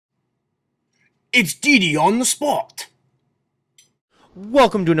It's Dee Dee on the spot.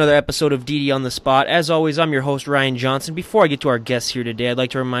 Welcome to another episode of DD on the Spot. As always, I'm your host, Ryan Johnson. Before I get to our guests here today, I'd like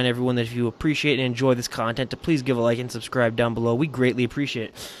to remind everyone that if you appreciate and enjoy this content, to please give a like and subscribe down below. We greatly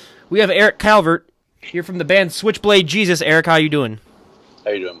appreciate it. We have Eric Calvert here from the band Switchblade Jesus. Eric, how you doing?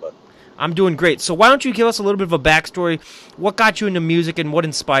 How you doing, bud? I'm doing great. So why don't you give us a little bit of a backstory? What got you into music and what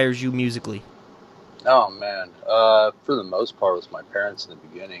inspires you musically? Oh, man. For the most part, it was my parents in the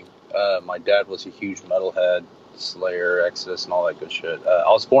beginning. My dad was a huge metalhead, Slayer, Exodus, and all that good shit. I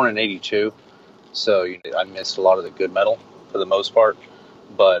was born in '82, so I missed a lot of the good metal for the most part.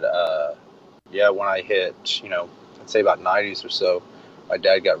 But, yeah, when I hit, I'd say about '90s or so, my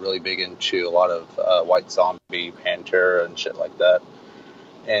dad got really big into a lot of White Zombie, Pantera, and shit like that.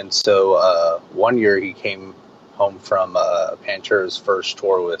 And so one year he came home from Pantera's first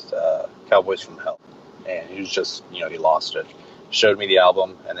tour with Cowboys from Hell. And he was just, he lost it. Showed me the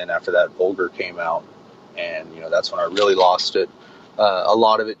album, and then after that, Vulgar came out. And, that's when I really lost it. A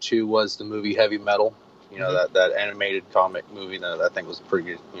lot of it, too, was the movie Heavy Metal. That animated comic movie that I think was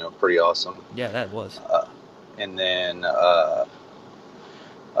pretty awesome. Yeah, that was. And then got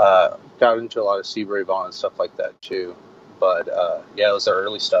into a lot of Seabury Vaughn and stuff like that, too. But, yeah, it was the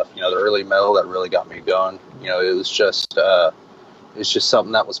early stuff, the early metal that really got me going. It was just, it's just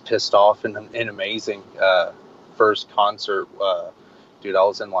something that was pissed off and amazing. First concert, dude, I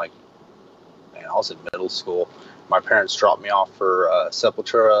was in middle school. My parents dropped me off for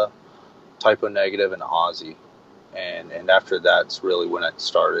Sepultura, Typo Negative, and Ozzy. And after that's really when it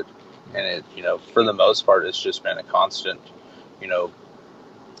started. And it, for the most part, it's just been a constant,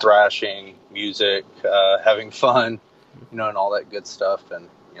 thrashing, music, having fun, and all that good stuff. And,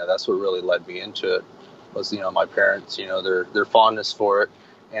 that's what really led me into it was, my parents, their fondness for it,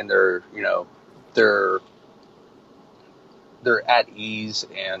 and their at ease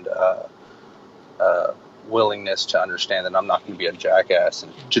and willingness to understand that I'm not going to be a jackass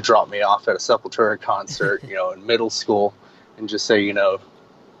and to drop me off at a Sepultura concert, in middle school and just say,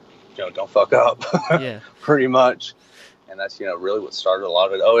 don't fuck up. Yeah. Pretty much. And that's, really what started a lot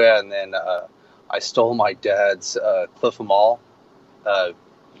of it. Oh, yeah, and then I stole my dad's Cliff 'Em All. It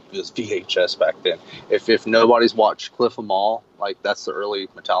was VHS back then. If nobody's watched Cliff 'Em All, that's the early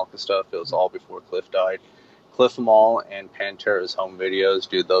Metallica stuff. It was all before Cliff died. Cliff 'Em All and Pantera's home videos,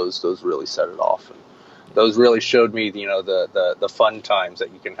 dude, those really set it off. And those really showed me, the fun times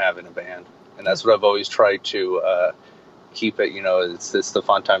that you can have in a band. And that's what I've always tried to keep it, it's the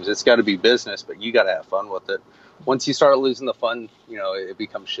fun times. It's got to be business, but you got to have fun with it. Once you start losing the fun, it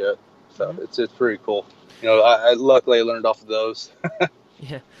becomes shit. So it's pretty cool. I luckily learned off of those.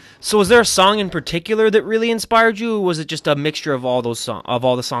 Yeah. So was there a song in particular that really inspired you, or was it just a mixture of all the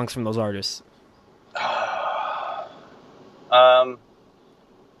songs from those artists?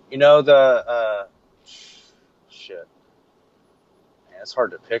 Shit. Man, it's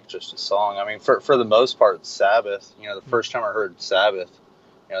hard to pick just a song. I mean, for the most part, Sabbath. The first time I heard Sabbath,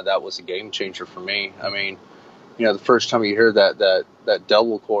 that was a game changer for me. I mean, the first time you hear that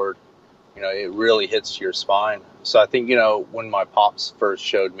double chord, it really hits your spine. So I think, when my pops first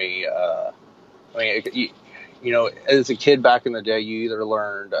showed me, as a kid back in the day, you either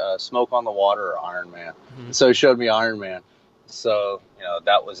learned Smoke on the Water or Iron Man. Mm-hmm. So he showed me Iron Man. So,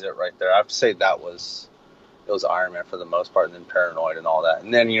 that was it right there. I have to say it was Iron Man for the most part, and then Paranoid and all that.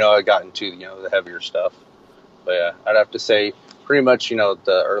 And then, I got into, the heavier stuff. But yeah, I'd have to say pretty much,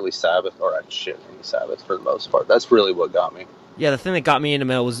 the early Sabbath, any Sabbath for the most part. That's really what got me. Yeah, the thing that got me into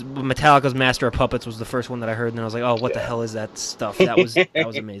metal was Metallica's Master of Puppets was the first one that I heard, and then I was like, oh, what the hell is that stuff? That was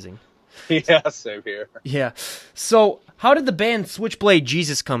amazing. Yeah, same here. Yeah. So, how did the band Switchblade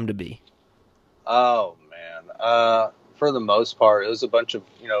Jesus come to be? Oh, man. For the most part, it was a bunch of,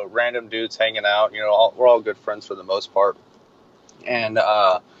 random dudes hanging out. We're all good friends for the most part. And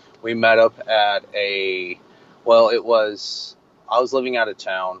we met up at I was living out of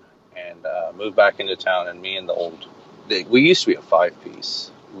town and moved back into town, and me and we used to be a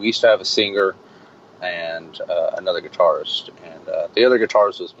 5-piece. We used to have a singer and another guitarist. And the other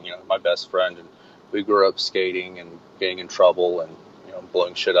guitarist was, my best friend. And we grew up skating and getting in trouble and,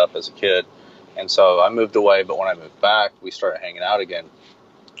 blowing shit up as a kid. And so I moved away, but when I moved back, we started hanging out again.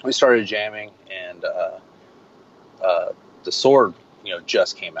 We started jamming, and The Sword,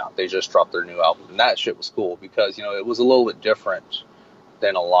 just came out. They just dropped their new album, and that shit was cool because, it was a little bit different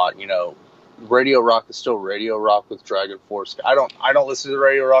than a lot, Radio rock is still radio rock with Dragon Force. I don't listen to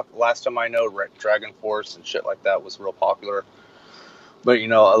radio rock. Last time I know, Dragon Force and shit like that was real popular. But a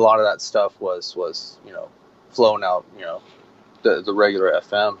lot of that stuff was flowing out, the regular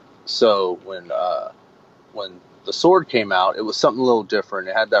FM. So when the Sword came out, it was something a little different.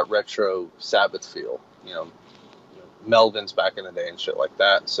 It had that retro Sabbath feel, Melvins back in the day and shit like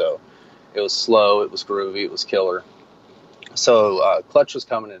that. So it was slow, it was groovy, it was killer. So Clutch was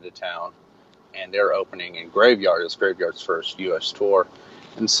coming into town, and they're opening in Graveyard. It was Graveyard's first U.S. tour.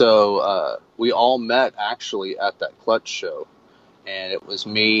 And so we all met actually at that Clutch show. And it was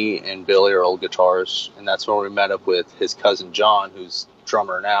me and Billy, our old guitarist, and that's when we met up with his cousin John, who's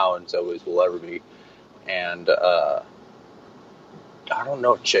drummer now and always will ever be. And I don't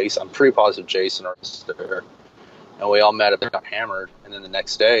know if Jason, I'm pretty positive Jason was there. And we all met up and got hammered. And then the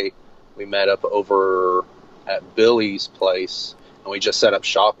next day, we met up over at Billy's place, and we just set up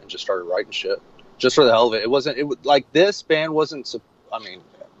shop and just started writing shit, just for the hell of it. It was like this band wasn't. I mean,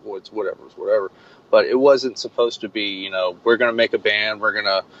 it's whatever. But it wasn't supposed to be, we're going to make a band, we're going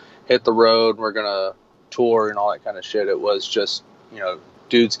to hit the road, we're going to tour and all that kind of shit. It was just,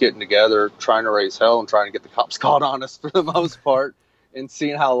 dudes getting together, trying to raise hell and trying to get the cops called on us for the most part, and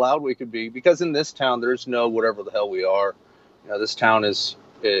seeing how loud we could be. Because in this town, there's no whatever the hell we are. This town is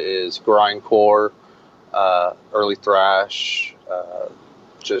grindcore, early thrash,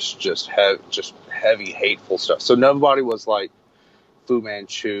 just heavy, hateful stuff. So nobody was like Fu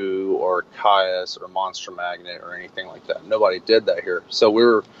Manchu or Caius or Monster Magnet or anything like that. Nobody did that here.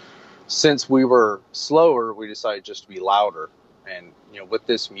 So since we were slower, we decided just to be louder. And with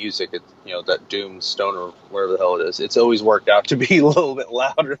this music, that doom stoner, whatever the hell it is, it's always worked out to be a little bit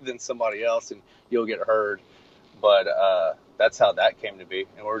louder than somebody else, and you'll get heard. But that's how that came to be.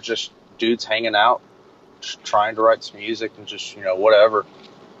 And we're just dudes hanging out, just trying to write some music and just whatever.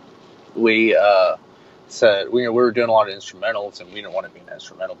 We said we were doing a lot of instrumentals, and we didn't want to be an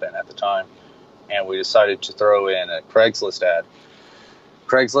instrumental band at the time, and we decided to throw in a Craigslist ad.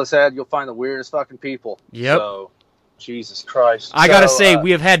 You'll find the weirdest fucking people. Yep. So Jesus Christ. I gotta say,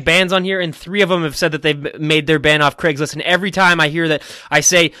 we have had bands on here, and 3 of them have said that they've made their band off Craigslist, and every time I hear that, I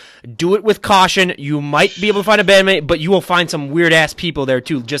say, do it with caution. You might be able to find a bandmate, but you will find some weird-ass people there,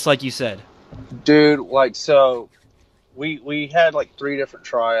 too, just like you said. Dude, so we had, 3 different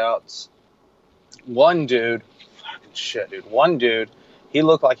tryouts. One dude, he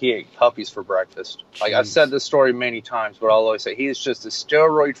looked like he ate puppies for breakfast. Jeez. Like, I've said this story many times, but I'll always say he's just a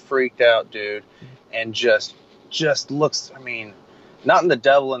steroid freaked out dude, and just looks, not in the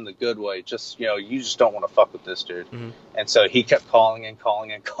devil in the good way, just, you just don't want to fuck with this dude. Mm-hmm. And so he kept calling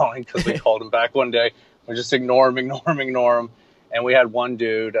because we called him back one day. We just ignore him. And we had one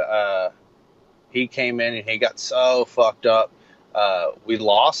dude, he came in and he got so fucked up. We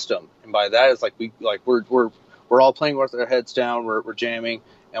lost him, and by that it's we're all playing with our heads down, we're jamming,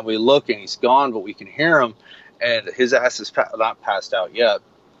 and we look and he's gone, but we can hear him, and his ass is not passed out yet,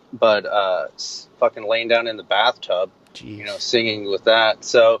 but fucking laying down in the bathtub. Jeez. Singing with that.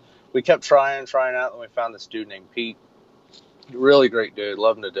 So we kept trying out, and we found this dude named Pete, really great dude,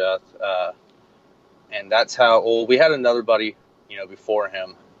 love him to death, and that's how. Well, we had another buddy before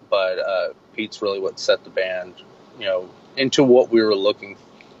him, but Pete's really what set the band into what we were looking,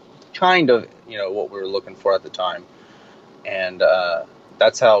 what we were looking for at the time. And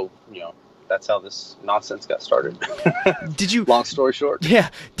that's how this nonsense got started. Long story short. Yeah.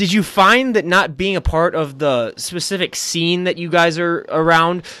 Did you find that not being a part of the specific scene that you guys are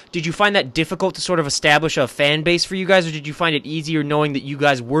around, did you find that difficult to sort of establish a fan base for you guys, or did you find it easier knowing that you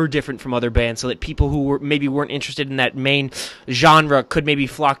guys were different from other bands so that people who maybe weren't interested in that main genre could maybe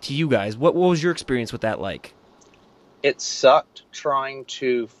flock to you guys? What was your experience with that like? It sucked trying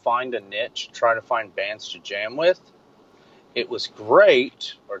to find a niche, trying to find bands to jam with. It was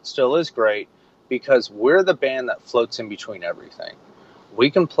great, or it still is great, because we're the band that floats in between everything. We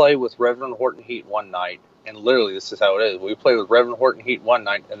can play with Reverend Horton Heat one night, and literally this is how it is. We play with Reverend Horton Heat one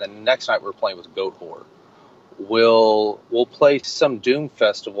night, and then the next night we're playing with Goat Whore. We'll play some Doom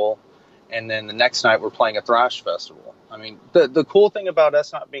festival, and then the next night we're playing a thrash festival. The cool thing about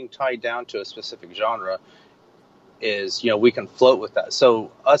us not being tied down to a specific genre is, we can float with that.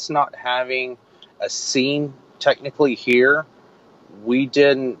 So us not having a scene technically here, we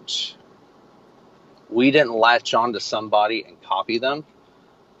didn't latch on to somebody and copy them.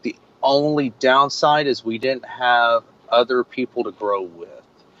 The only downside is we didn't have other people to grow with.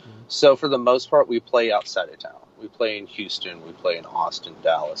 Mm-hmm. So for the most part, we play outside of town. We play in Houston, we play in Austin,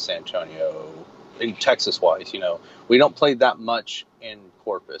 Dallas, San Antonio, in Texas-wise, We don't play that much in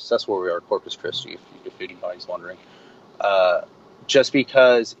Corpus. That's where we are, Corpus Christi, if anybody's wondering. Just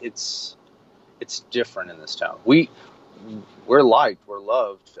because it's different in this town. We're liked, we're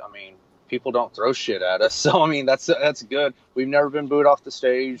loved. People don't throw shit at us, so that's good. We've never been booed off the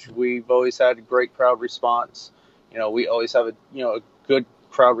stage. We've always had a great crowd response. We always have a good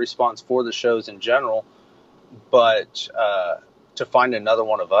crowd response for the shows in general. but to find another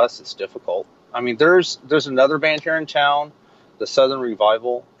one of us is difficult. I mean, there's another band here in town, the Southern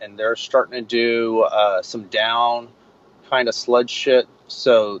Revival, and they're starting to do some down kind of sludge shit,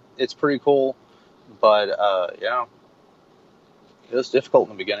 so it's pretty cool. But yeah, it was difficult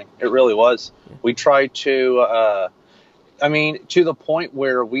in the beginning. It really was. We tried to, I mean, to the point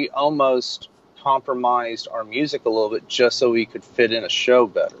where we almost compromised our music a little bit just so we could fit in a show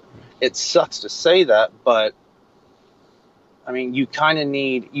better. It sucks to say that, but I mean, you kind of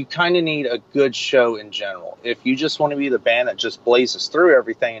need a good show in general. If you just want to be the band that just blazes through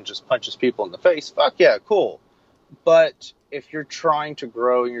everything and just punches people in the face, fuck yeah, cool. But if you're trying to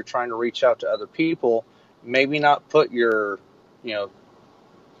grow and you're trying to reach out to other people, maybe not put your,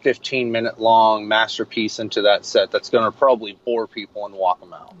 15-minute long masterpiece into that set that's going to probably bore people and walk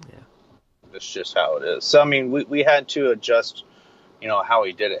them out. Yeah. That's just how it is. So I mean, we had to adjust, how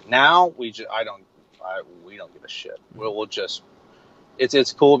he did it. Now we don't give a shit. We'll just,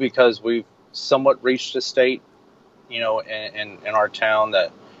 it's cool because we've somewhat reached a state, in our town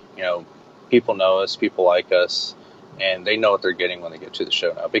that, people know us, people like us, and they know what they're getting when they get to the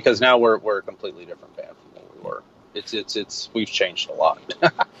show now. Because now we're a completely different band from what we were. We've changed a lot.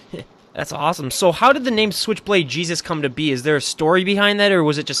 That's awesome. So how did the name Switchblade Jesus come to be? Is there a story behind that, or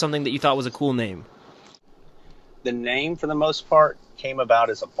was it just something that you thought was a cool name? The name, for the most part, came about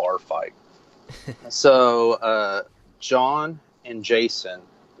as a bar fight. So John and Jason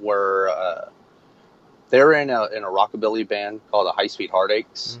were they're in a rockabilly band called the High Speed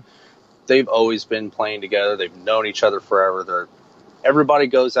Heartaches. Mm-hmm. They've always been playing together. They've known each other forever. Everybody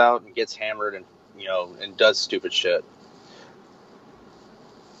goes out and gets hammered and and does stupid shit.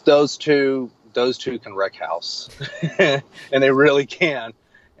 Those two can wreck house, and they really can.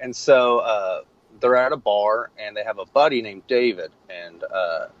 And so they're at a bar, and they have a buddy named David, and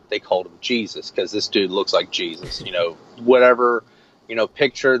they called him Jesus because this dude looks like Jesus. Whatever,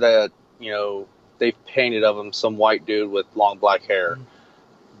 picture that they've painted of him, some white dude with long black hair. Mm-hmm.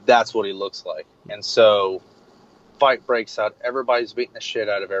 That's what he looks like. And so fight breaks out. Everybody's beating the shit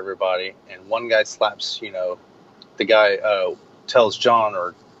out of everybody, and one guy slaps. The guy tells John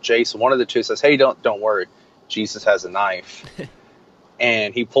or Jason, one of the two, says, "Hey, don't worry, Jesus has a knife."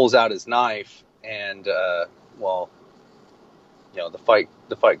 And he pulls out his knife, and the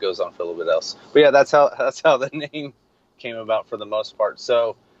fight goes on for a little bit else. But yeah, that's how the name came about for the most part.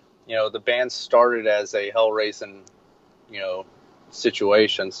 So, the band started as a hell raising,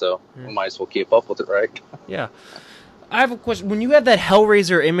 situation, so we might as well keep up with it, right? Yeah. I have a question. When you have that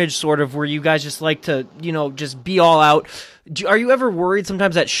Hellraiser image, sort of, where you guys just like to, just be all out, are you ever worried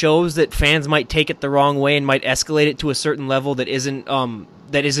sometimes at shows that fans might take it the wrong way and might escalate it to a certain level that isn't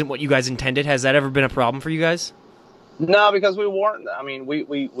what you guys intended? Has that ever been a problem for you guys? No, because we weren't. I mean,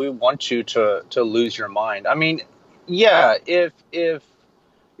 we want you to lose your mind. I mean, yeah, if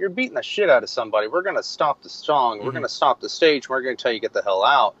you're beating the shit out of somebody, we're going to stop the song, we're going to stop the stage, we're going to tell you get the hell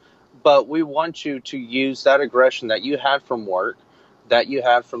out. But we want you to use that aggression that you had from work, that you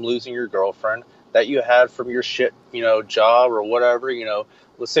had from losing your girlfriend, that you had from your shit, job or whatever,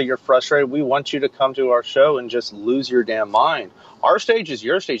 let's say you're frustrated. We want you to come to our show and just lose your damn mind. Our stage is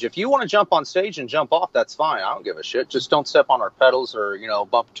your stage. If you want to jump on stage and jump off, that's fine. I don't give a shit. Just don't step on our pedals or,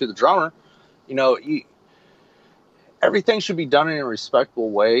 bump to the drummer. Everything should be done in a respectful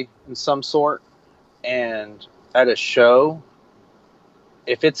way in some sort. And at a show,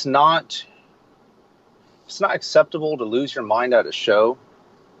 if it's not acceptable to lose your mind at a show,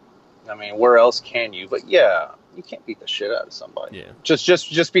 I mean, where else can you? But yeah, you can't beat the shit out of somebody. Yeah.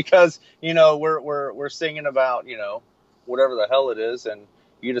 Just because we're singing about whatever the hell it is, and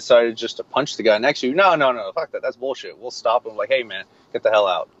you decided just to punch the guy next to you. No, fuck that. That's bullshit. We'll stop him. Like, hey man, get the hell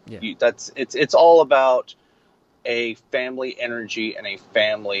out. Yeah. It's all about a family energy and a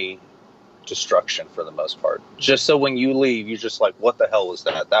family destruction for the most part. Just so when you leave, you're just like, what the hell was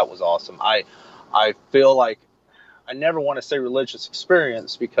that? That was awesome. I feel like I never want to say religious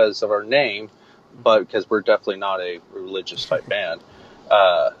experience because of our name, but because we're definitely not a religious type band.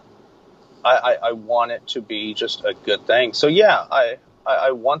 I want it to be just a good thing. So yeah,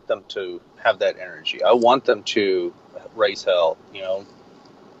 I want them to have that energy. I want them to raise hell,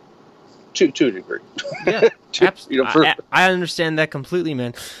 to a degree. Yeah, absolutely. I understand that completely,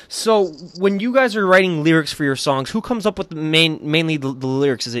 man. So when you guys are writing lyrics for your songs, who comes up with mainly the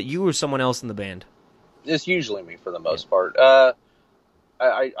lyrics? Is it you or someone else in the band? It's usually me for the most part.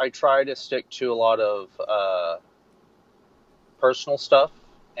 I try to stick to a lot of personal stuff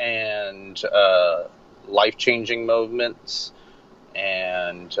and life-changing moments,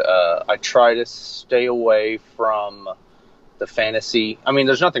 and I try to stay away from the fantasy. I mean,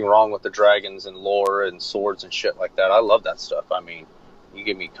 there's nothing wrong with the dragons and lore and swords and shit like that. I love that stuff. I mean, you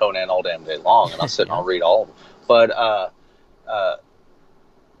give me Conan all damn day long, and I'll sit and I'll read all of them. But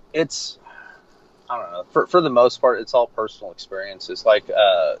it's, I don't know. For the most part, it's all personal experiences. Like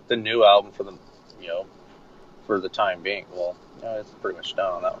the new album for the, for the time being. Well, it's pretty much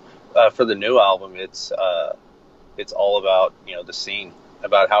done on that one. For the new album, it's all about the scene,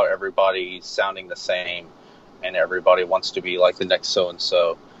 about how everybody's sounding the same, and everybody wants to be like the next so and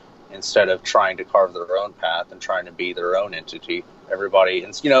so, instead of trying to carve their own path and trying to be their own entity. Everybody,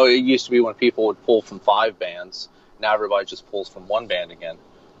 and it used to be when people would pull from 5 bands. Now everybody just pulls from 1 band again.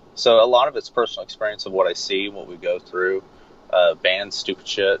 So a lot of it's personal experience of what I see, what we go through, bands, stupid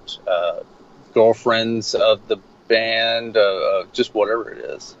shit, girlfriends of the band, just whatever it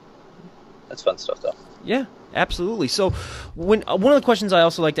is. That's fun stuff, though. Yeah, absolutely. So one of the questions I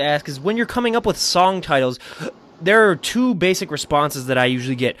also like to ask is, when you're coming up with song titles, there are 2 basic responses that I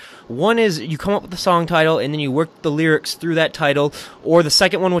usually get. One is you come up with the song title and then you work the lyrics through that title, or the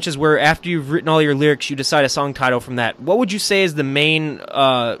second one, which is where after you've written all your lyrics, you decide a song title from that. What would you say is the main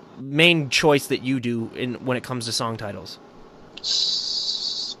choice that you do when it comes to song titles?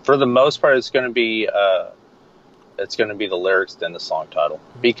 For the most part, it's going to be the lyrics then the song title,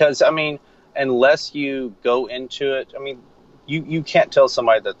 because I mean, unless you go into it, I mean, you can't tell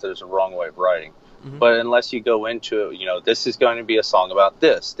somebody that there's a wrong way of writing. Mm-hmm. But unless you go into it, this is going to be a song about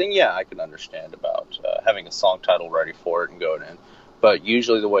this, then yeah, I can understand about having a song title ready for it and going in. But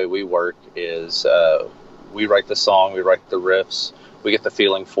usually the way we work is we write the song, we write the riffs, we get the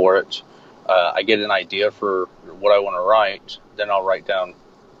feeling for it. I get an idea for what I want to write, then I'll write down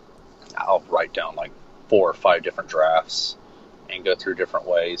like 4 or 5 different drafts and go through different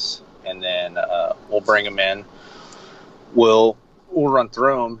ways. And then we'll bring them in, we'll run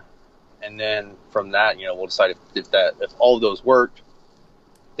through them. And then from that, we'll decide if all of those worked,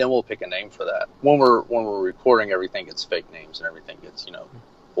 then we'll pick a name for that. When we're recording, everything gets fake names and everything gets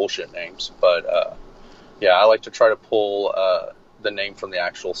bullshit names. But yeah, I like to try to pull the name from the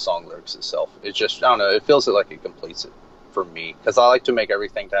actual song lyrics itself. It just, I don't know, it feels like it completes it for me, because I like to make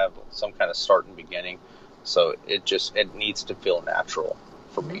everything to have some kind of start and beginning. So it needs to feel natural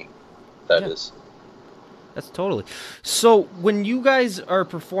for me. That is. That's totally. So when you guys are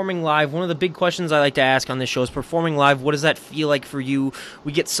performing live, one of the big questions I like to ask on this show is, performing live, what does that feel like for you?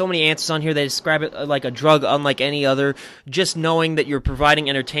 We get so many answers on here that describe it like a drug unlike any other. Just knowing that you're providing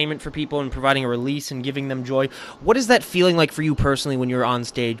entertainment for people and providing a release and giving them joy. What is that feeling like for you personally when you're on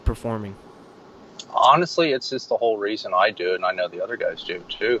stage performing? Honestly, it's just the whole reason I do it, and I know the other guys do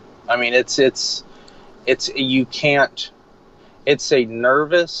too. I mean, it's you can't. It's a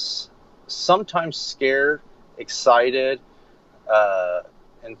nervous, sometimes scared, excited,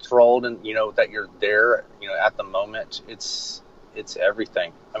 enthralled, and that you're there, at the moment. It's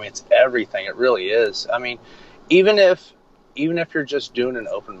everything. I mean, it's everything. It really is. I mean, even if you're just doing an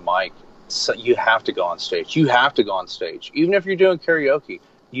open mic, so you have to go on stage. You have to go on stage. Even if you're doing karaoke,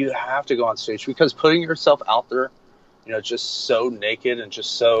 you have to go on stage, because putting yourself out there, just so naked and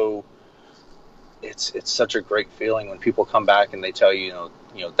just so. It's such a great feeling when people come back and they tell you,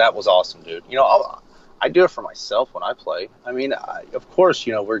 that was awesome, dude. I do it for myself when I play. I mean, of course,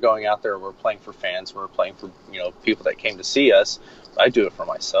 we're going out there, we're playing for fans, we're playing for, people that came to see us. I do it for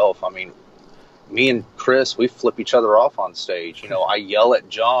myself. I mean, me and Chris, we flip each other off on stage. I yell at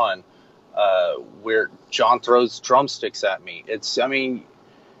John, where John throws drumsticks at me. I mean,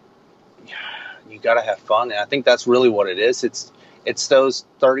 you got to have fun. And I think that's really what it is. It's those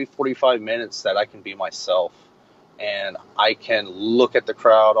 30, 45 minutes that I can be myself, and I can look at the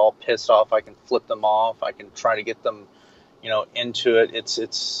crowd all pissed off. I can flip them off. I can try to get them, into it.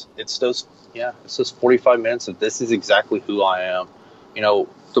 It's those 45 minutes of, this is exactly who I am.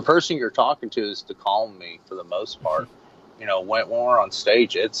 The person you're talking to is to calm me for the most part. When we're on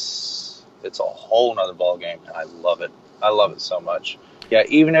stage, it's a whole nother ball game, and I love it. I love it so much. Yeah,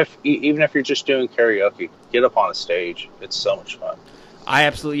 even if you're just doing karaoke, get up on a stage. It's so much fun.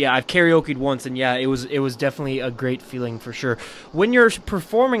 I've karaoke'd once, and yeah, it was definitely a great feeling for sure. When you're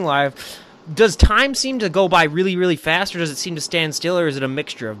performing live, does time seem to go by really, really fast, or does it seem to stand still, or is it a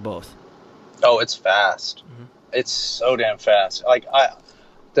mixture of both? Oh, it's fast. Mm-hmm. It's so damn fast. Like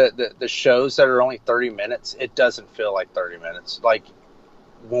the shows that are only 30 minutes, it doesn't feel like 30 minutes. Like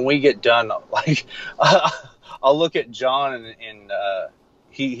when we get done, like I'll look at John and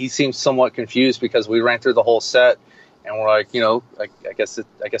he seems somewhat confused, because we ran through the whole set, and we're like, I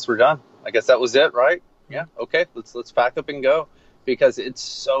guess we're done. I guess that was it, right? Yeah. Okay. Let's pack up and go, because it's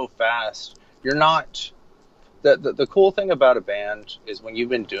so fast. You're not. The cool thing about a band is when you've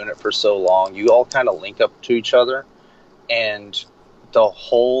been doing it for so long, you all kind of link up to each other, and the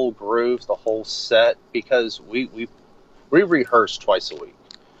whole groove, the whole set, because we rehearse twice a week.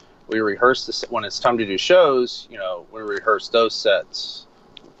 We rehearse this when it's time to do shows. We rehearse those sets,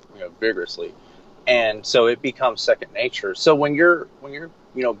 vigorously, and so it becomes second nature. So when you're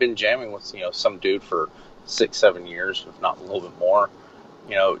been jamming with some dude for 6-7 years, if not a little bit more,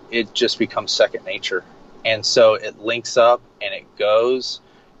 it just becomes second nature, and so it links up and it goes.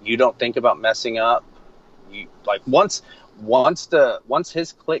 You don't think about messing up. You like once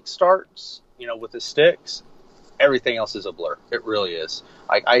his click starts, with his sticks, everything else is a blur. It really is.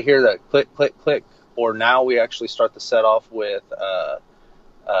 I hear that click, click, click, or now we actually start the set off with,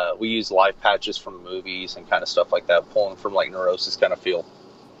 we use live patches from movies and kind of stuff like that, pulling from like Neurosis kind of feel,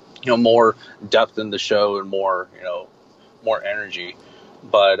 more depth in the show and more, more energy.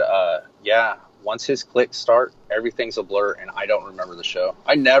 But, yeah, once his clicks start, everything's a blur, and I don't remember the show.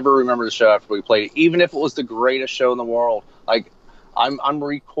 I never remember the show after we played it, even if it was the greatest show in the world. Like, I'm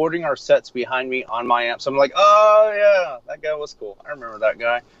recording our sets behind me on my amp, so I'm like, oh yeah, that guy was cool. I remember that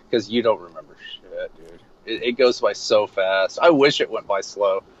guy, because you don't remember shit, dude. It goes by so fast. I wish it went by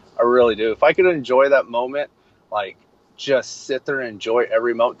slow. I really do. If I could enjoy that moment, like just sit there and enjoy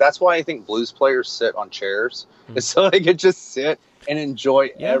every moment. That's why I think blues players sit on chairs, is so they could just sit and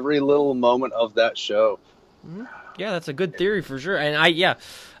enjoy every little moment of that show. Yeah, that's a good theory for sure. And I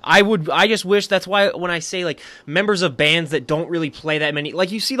just wish, that's why when I say like members of bands that don't really play that many,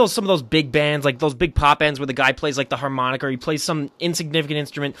 like you see some of those big bands, like those big pop bands where the guy plays like the harmonica or he plays some insignificant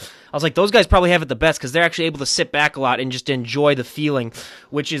instrument. I was like, those guys probably have it the best because they're actually able to sit back a lot and just enjoy the feeling,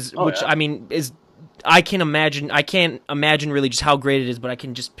 I mean is. I can't imagine really just how great it is, but I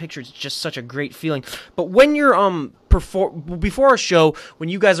can just picture it's just such a great feeling. But when you're before a show, when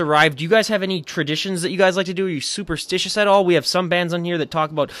you guys arrive, do you guys have any traditions that you guys like to do? Are you superstitious at all? We have some bands on here that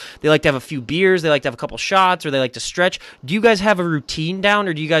talk about they like to have a few beers, they like to have a couple shots, or they like to stretch. Do you guys have a routine down,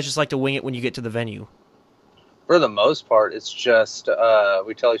 or do you guys just like to wing it when you get to the venue? For the most part, it's just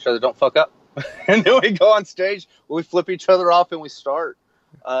we tell each other don't fuck up, and then we go on stage, we flip each other off, and we start.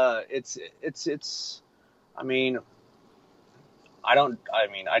 I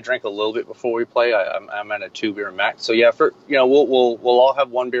drink a little bit before we play. I'm at a 2-beer max. So yeah, we'll all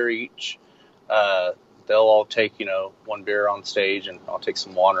have 1 beer each. They'll all take, 1 beer on stage, and I'll take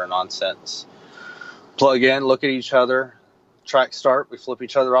some water and nonsense. Plug in, look at each other, track start, we flip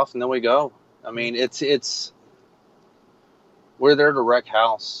each other off, and then we go. I mean, we're there to wreck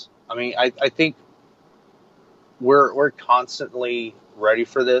house. I mean, I think we're constantly ready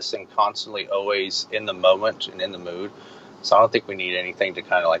for this and constantly always in the moment and in the mood. So I don't think we need anything to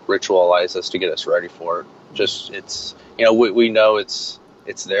kind of like ritualize us to get us ready for it. Just we know it's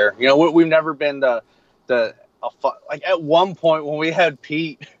there. We've never been like at one point when we had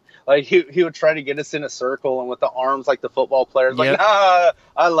Pete, like he would try to get us in a circle and with the arms like the football players, like, nah,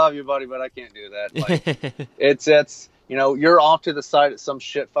 I love you, buddy, but I can't do that. Like it's you're off to the side at some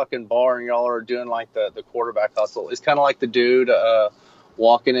shit fucking bar and y'all are doing like the quarterback hustle. It's kind of like the dude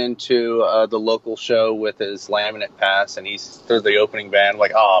walking into the local show with his laminate pass, and he's through the opening band,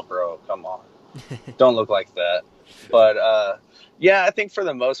 like, oh, bro, come on. Don't look like that. But, yeah, I think for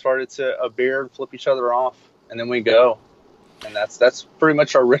the most part, it's a beer, flip each other off, and then we go. And that's pretty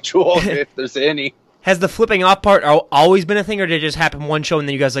much our ritual, if there's any. Has the flipping off part always been a thing, or did it just happen one show and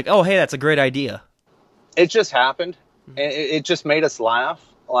then you guys like, oh, hey, that's a great idea? It just happened. It just made us laugh.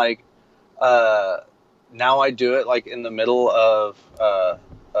 Like, now I do it like in the middle of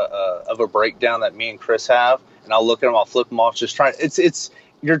a breakdown that me and Chris have, and I'll look at him, I'll flip him off, just trying.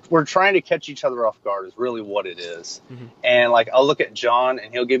 We're trying to catch each other off guard is really what it is. Mm-hmm. And like I'll look at John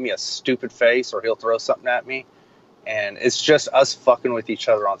and he'll give me a stupid face or he'll throw something at me, and it's just us fucking with each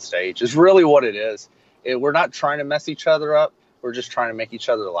other on stage. Is really what it is. We're not trying to mess each other up. We're just trying to make each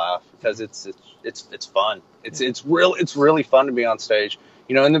other laugh because it's fun. It's really fun to be on stage.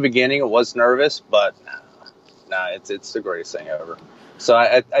 In the beginning it was nervous, but nah, it's the greatest thing ever. So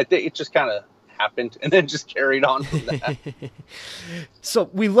I think it just kind of happened and then just carried on from that. So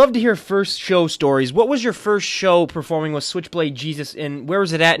we love to hear first show stories. What was your first show performing with Switchblade Jesus, and where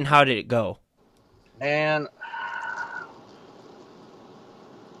was it at and how did it go? Man,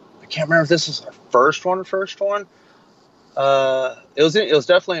 I can't remember if this was our first one. It was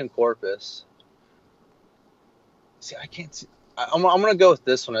definitely in Corpus. See, I can't see. I'm gonna go with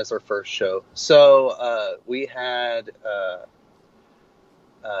this one as our first show. So we had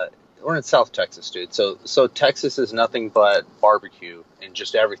we're in South Texas, dude. So Texas is nothing but barbecue and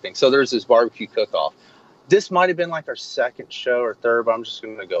just everything. So there's this barbecue cook-off. This might have been like our second show or third, but I'm just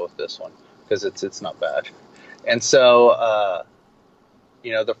gonna go with this one because it's not bad. And so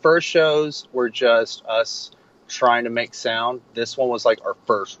the first shows were just us trying to make sound. This one was like our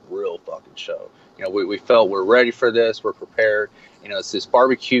first real fucking show. You know, we felt we're ready for this. We're prepared. You know, it's this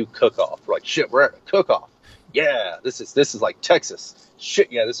barbecue cook-off. We're like, shit, we're at a cook-off. Yeah, this is like Texas.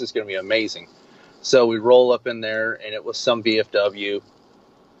 Shit, yeah, this is going to be amazing. So we roll up in there, and it was some VFW.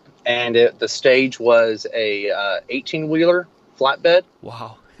 And the stage was a 18-wheeler flatbed.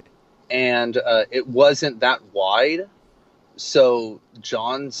 Wow. And it wasn't that wide. So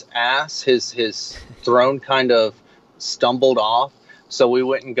John's ass, his throne kind of stumbled off. So we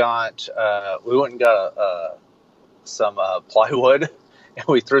went and got some plywood, and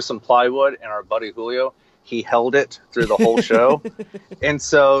we threw some plywood, and our buddy Julio, he held it through the whole show. And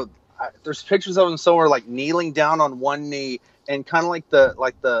so there's pictures of him somewhere like kneeling down on one knee and kind of like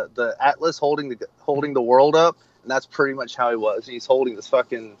the Atlas holding the world up, and that's pretty much how he was. He's holding this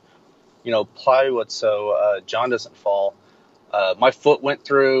fucking, you know, plywood so John doesn't fall. My foot went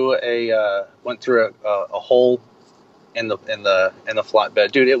through a hole in the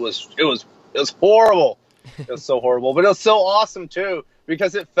flatbed, dude. It was horrible. It was so horrible, but it was so awesome too,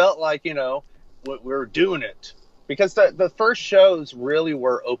 because it felt like, you know, we were doing it. Because the first shows really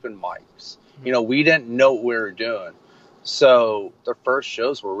were open mics. You know, we didn't know what we were doing. So the first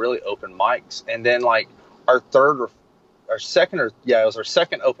shows were really open mics. And then like our second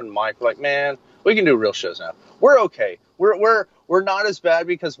open mic, we're like, man, we can do real shows now. We're okay. We're not as bad,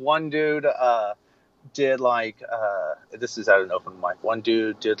 because one dude did like this is at an open mic. One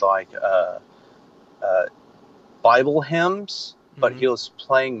dude did like Bible hymns, but he was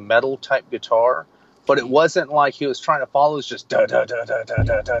playing metal type guitar. But it wasn't like he was trying to follow. It was just da da da da da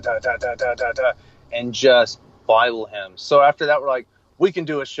da da da da da da da da, and just Bible hymns. So after that, we're like, we can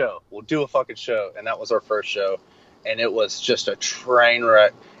do a show. We'll do a fucking show, and that was our first show, and it was just a train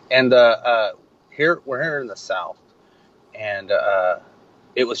wreck. And we're here in the South, and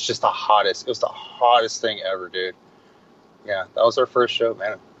it was just the hottest. It was the hottest thing ever, dude. Yeah, that was our first show,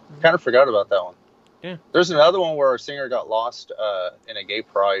 man. Kind of forgot about that one. Yeah. There's another one where our singer got lost in a gay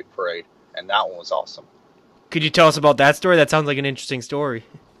pride parade, and that one was awesome. Could you tell us about that story? That sounds like an interesting story.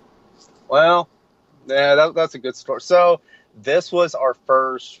 Well, yeah, that's a good story. So this was our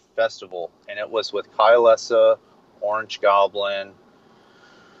first festival, and it was with Kyle Essa, Orange Goblin,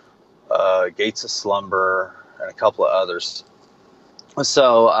 Gates of Slumber, and a couple of others.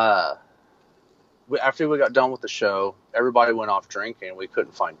 So after we got done with the show, everybody went off drinking. We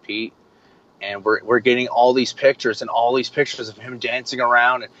couldn't find Pete. And we're getting all these pictures of him dancing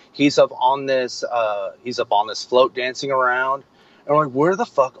around, and he's up on this float dancing around. And we're like, where the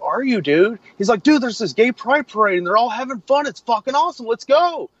fuck are you, dude? He's like, dude, there's this gay pride parade, and they're all having fun. It's fucking awesome. Let's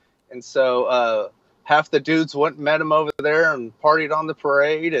go. And so half the dudes went and met him over there and partied on the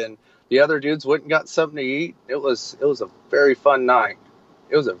parade, and the other dudes went and got something to eat. It was a very fun night.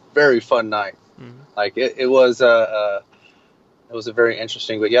 It was a very fun night. Mm-hmm. Like it was a very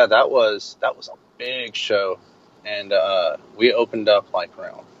interesting, but yeah, that was a big show, and we opened up like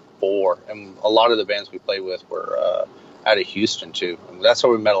around 4, and a lot of the bands we played with were out of Houston too. And that's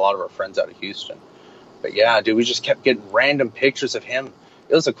how we met a lot of our friends out of Houston. But yeah, dude, we just kept getting random pictures of him.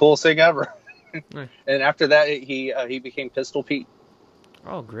 It was the coolest thing ever. Nice. And after that, he became Pistol Pete.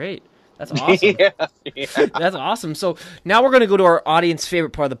 Oh, great. That's awesome. Yeah. That's awesome. So now we're going to go to our audience favorite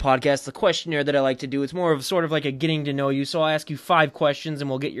part of the podcast, the questionnaire that I like to do. It's more of sort of like a getting to know you. So I'll ask you 5 questions,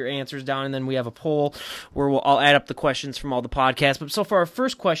 and we'll get your answers down, and then we have a poll where I'll add up the questions from all the podcasts. But so for our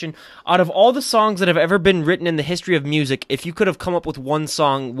first question, out of all the songs that have ever been written in the history of music, if you could have come up with one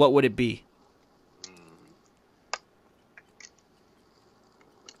song, what would it be?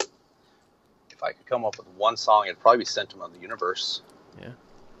 If I could come up with one song, it'd probably be Sentiment of the Universe. Yeah.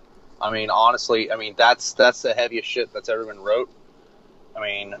 I mean, honestly, that's the heaviest shit that's ever been wrote. I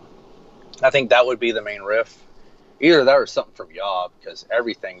mean, I think that would be the main riff. Either that or something from Yob, because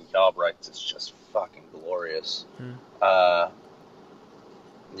everything Yob writes is just fucking glorious. Yeah,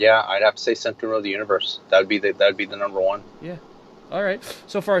 I'd have to say Sentiment of the Universe. That'd be the number one. Yeah. All right.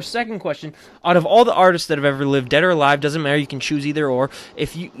 So for our second question, out of all the artists that have ever lived, dead or alive, doesn't matter. You can choose either or.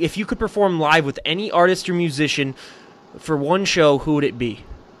 If you could perform live with any artist or musician for one show, who would it be?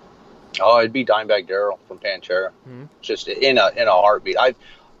 Oh, it'd be Dimebag Darrell from Pantera. Mm-hmm. Just in a heartbeat. I've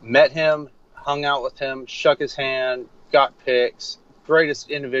met him, hung out with him, shook his hand, got pics. Greatest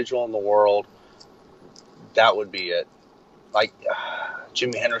individual in the world. That would be it. Like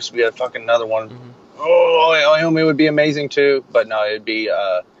Jimi Hendrix would be a fucking another one. Mm-hmm. Oh, Iommi would be amazing too. But no, it'd be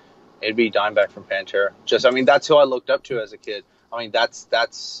Dimebag from Pantera. Just, I mean, that's who I looked up to as a kid. I mean, that's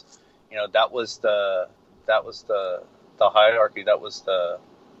you know, that was the hierarchy. That was the,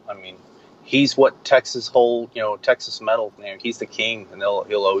 I mean, he's what Texas hold, you know, Texas metal. You know, he's the king, and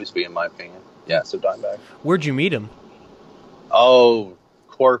he'll always be, in my opinion. Yeah, so Dimebag. Where'd you meet him? Oh,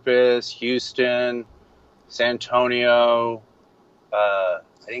 Corpus, Houston, San Antonio. I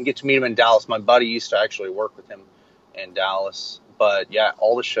didn't get to meet him in Dallas. My buddy used to actually work with him in Dallas. But yeah,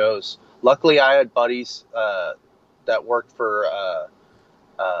 all the shows. Luckily, I had buddies that worked for,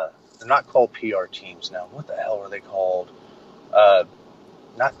 they're not called PR teams now. What the hell are they called?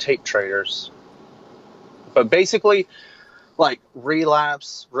 Not tape traders. But basically, like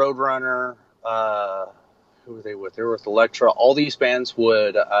Relapse, Roadrunner, who were they with? They were with Elektra. All these bands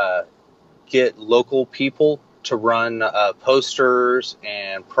would get local people to run posters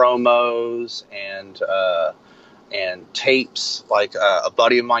and promos and tapes. Like a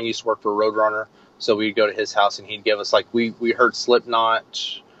buddy of mine used to work for Roadrunner, so we'd go to his house and he'd give us, like, we heard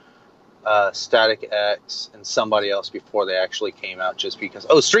Slipknot, Static X, and somebody else before they actually came out, just because.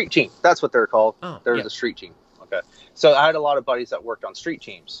 Oh, Street Team. That's what they're called. They're the Street Team. Okay. So I had a lot of buddies that worked on street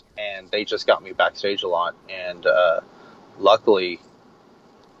teams, and they just got me backstage a lot. And luckily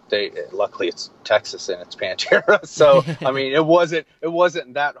it's Texas and it's Pantera. So I mean, it wasn't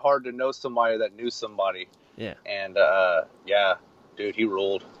that hard to know somebody that knew somebody. Yeah. And yeah, dude, he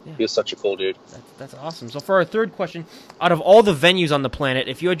ruled. Yeah. He was such a cool dude. That's awesome. So for our third question, out of all the venues on the planet,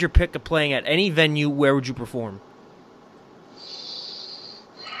 if you had your pick of playing at any venue, where would you perform?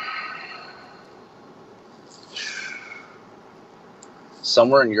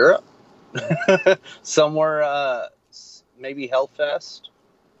 Somewhere in Europe. Somewhere, maybe Hellfest.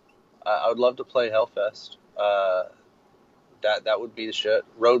 I would love to play Hellfest. That would be the shit.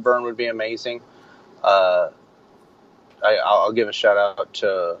 Roadburn would be amazing. I'll give a shout out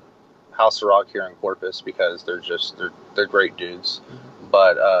to House of Rock here in Corpus, because they're great dudes. Mm-hmm.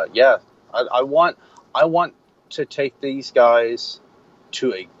 But yeah, I want to take these guys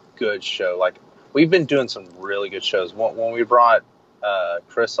to a good show. Like, we've been doing some really good shows. When we brought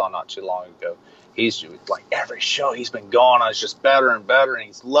Chris on not too long ago, he's like, every show he's been going on is just better and better, and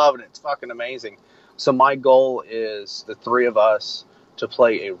he's loving it. It's fucking amazing. So my goal is the three of us to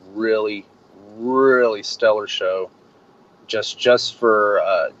play a really, really stellar show, just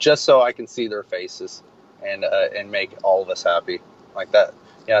so I can see their faces and make all of us happy like that.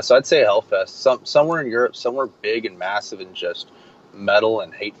 Yeah, so I'd say Hellfest, somewhere in Europe, somewhere big and massive and just metal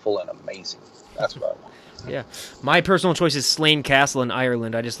and hateful and amazing. That's what I want. Yeah, my personal choice is Slane Castle in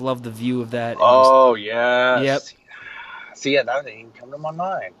Ireland. I just love the view of that. Oh, yeah. Yep. See, yeah, that didn't even come to my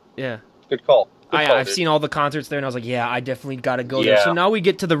mind. Yeah. Good call. I've seen all the concerts there, and I was like, yeah, I definitely got to go there. So now we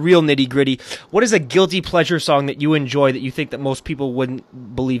get to the real nitty-gritty. What is a guilty pleasure song that you enjoy that you think that most people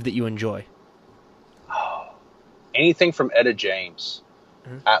wouldn't believe that you enjoy? Oh, anything from Etta James.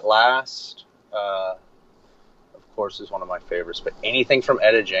 Mm-hmm. At Last, of course, is one of my favorites, but anything from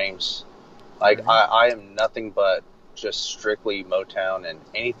Etta James. Like, mm-hmm. I am nothing but just strictly Motown, and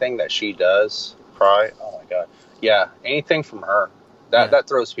anything that she does, Cry, oh my God. Yeah, anything from her. That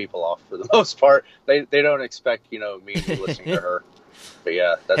throws people off for the most part. They don't expect, me to be listening to her. But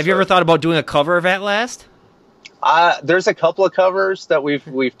yeah. Have you ever thought about doing a cover of At Last? There's a couple of covers that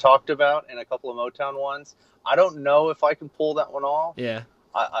we've talked about, and a couple of Motown ones. I don't know if I can pull that one off. Yeah.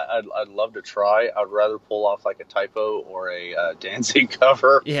 I'd love to try. I'd rather pull off like a Typo or a Danzig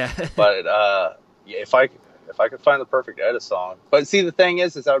cover. Yeah. But if I could find the perfect Etta song. But see, the thing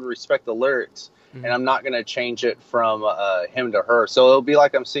is I would respect the lyrics. Mm-hmm. And I'm not going to change it from him to her. So it'll be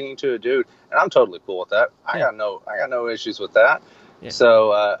like I'm singing to a dude, and I'm totally cool with that. I got no issues with that. Yeah.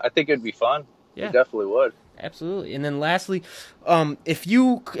 So I think it'd be fun. Yeah. It definitely would. Absolutely. And then lastly, if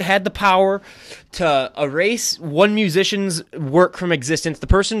you had the power to erase one musician's work from existence, the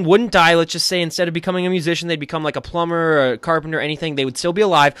person wouldn't die. Let's just say instead of becoming a musician, they'd become like a plumber or a carpenter, anything. They would still be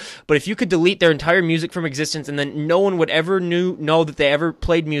alive. But if you could delete their entire music from existence, and then no one would ever know that they ever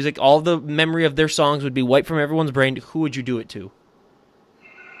played music, all the memory of their songs would be wiped from everyone's brain, who would you do it to?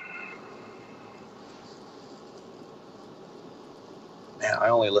 Man, I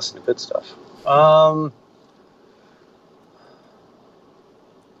only listen to good stuff.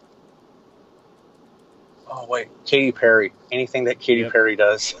 Oh, wait. Katy Perry. Anything that Katy Perry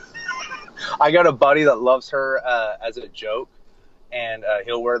does. I got a buddy that loves her as a joke, and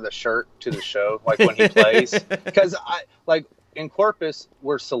he'll wear the shirt to the show, like when he plays. Because in Corpus,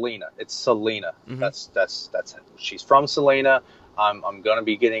 we're Selena. It's Selena. Mm-hmm. That's she's from Selena. I'm going to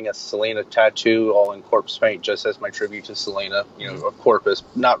be getting a Selena tattoo all in corpse paint, just as my tribute to Selena, of Corpus.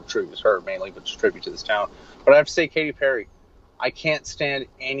 Not tribute to her mainly, but tribute to this town. But I have to say Katy Perry. I can't stand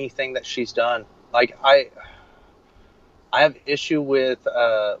anything that she's done. Like, I have issue with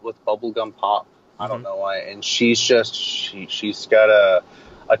bubblegum pop. I don't know why. And she's got a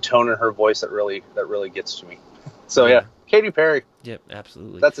tone in her voice that really gets to me. So yeah, Katy Perry. Yep,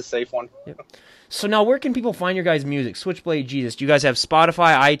 absolutely. That's a safe one. Yep. So now, where can people find your guys' music? Switchblade Jesus. Do you guys have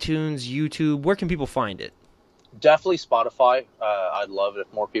Spotify, iTunes, YouTube? Where can people find it? Definitely Spotify. I'd love it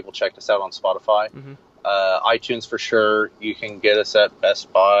if more people checked us out on Spotify. iTunes for sure. You can get us at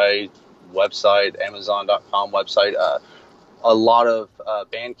Best Buy website, Amazon.com website. A lot of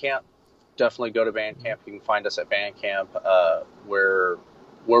Bandcamp. Definitely go to Bandcamp. You can find us at Bandcamp. We're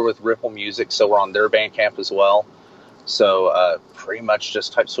with Ripple Music, so we're on their Bandcamp as well. So pretty much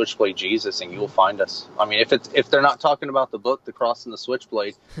just type Switchblade Jesus and you'll find us. I mean, if they're not talking about the book, The Cross and the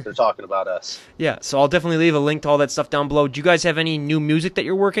Switchblade, they're talking about us. Yeah, so I'll definitely leave a link to all that stuff down below. Do you guys have any new music that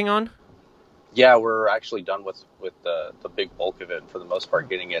you're working on? Yeah, we're actually done with the big bulk of it, and for the most part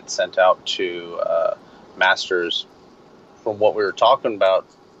getting it sent out to masters from what we were talking about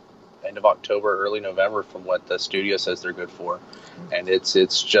end of October, early November, from what the studio says they're good for. And it's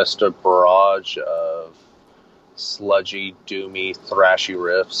just a barrage of sludgy, doomy, thrashy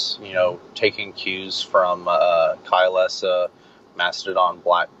riffs, you know, taking cues from Kylesa, Mastodon,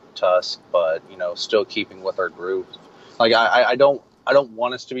 Black Tusk, but, you know, still keeping with our groove. Like, I don't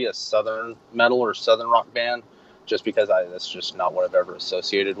want us to be a southern metal or southern rock band, just because that's just not what I've ever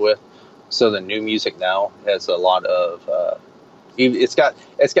associated with. So the new music now has a lot of it's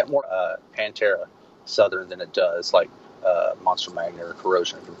got more Pantera southern than it does like Monster Magnet or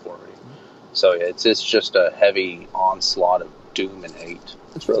Corrosion of Conformity. So it's just a heavy onslaught of doom and hate.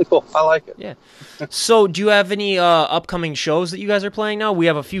 It's really cool. I like it. Yeah. So do you have any upcoming shows that you guys are playing now? We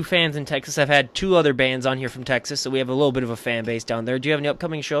have a few fans in Texas. I've had 2 other bands on here from Texas, so we have a little bit of a fan base down there. Do you have any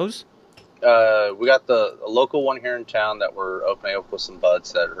upcoming shows? We got a local one here in town that we're opening up with some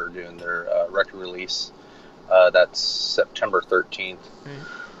buds that are doing their record release. That's September 13th.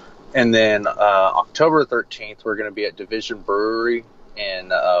 And then October 13th, we're going to be at Division Brewery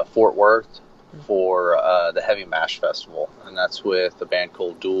in Fort Worth for the Heavy Mash Festival. And that's with a band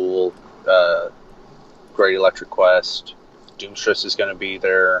called Duel, Great Electric Quest, Doomstress is going to be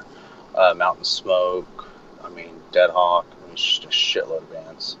there, Mountain Smoke, I mean, Dead Hawk, I mean, just a shitload of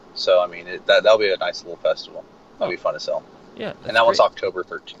bands. So, I mean, that'll be a nice little festival. That'll be fun to sell. Yeah. And that one's October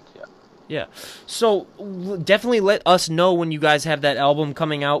 13th, yeah. Yeah. So definitely let us know when you guys have that album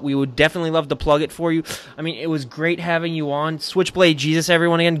coming out. We would definitely love to plug it for you. I mean, it was great having you on. Switchblade Jesus,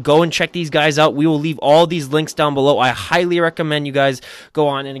 everyone, again, go and check these guys out. We will leave all these links down below. I highly recommend you guys go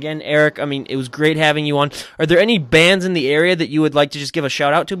on. And again, Eric, I mean, it was great having you on. Are there any bands in the area that you would like to just give a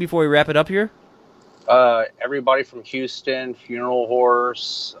shout out to before we wrap it up here? Everybody from Houston, Funeral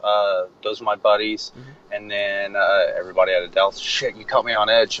Horse, those are my buddies. And then everybody out of Dallas. Shit, you caught me on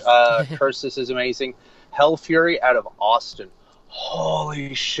edge. Curses is amazing. Hell Fury out of Austin.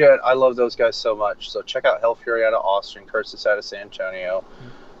 Holy shit, I love those guys so much. So check out Hell Fury out of Austin, Curses out of San Antonio.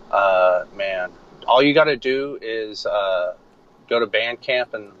 Man, all you got to do is go to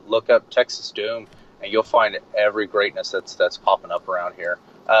Bandcamp and look up Texas Doom, and you'll find every greatness that's popping up around here.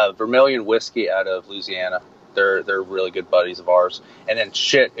 Vermilion Whiskey out of Louisiana. They're really good buddies of ours. And then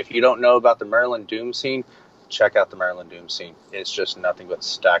shit, if you don't know about the Maryland Doom scene, check out the Maryland Doom scene. It's just nothing but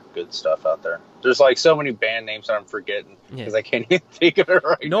stacked good stuff out there. There's like so many band names that I'm forgetting because I can't even think of it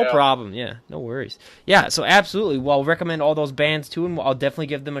right now. No problem. Yeah, no worries. Yeah, so absolutely. Well, I'll recommend all those bands too, and I'll definitely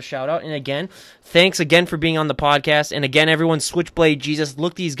give them a shout out. And again, thanks again for being on the podcast. And again, everyone, Switchblade Jesus,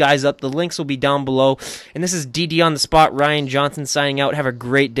 look these guys up. The links will be down below. And this is DD on the Spot, Ryan Johnson signing out. Have a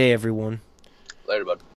great day, everyone. Later, bud.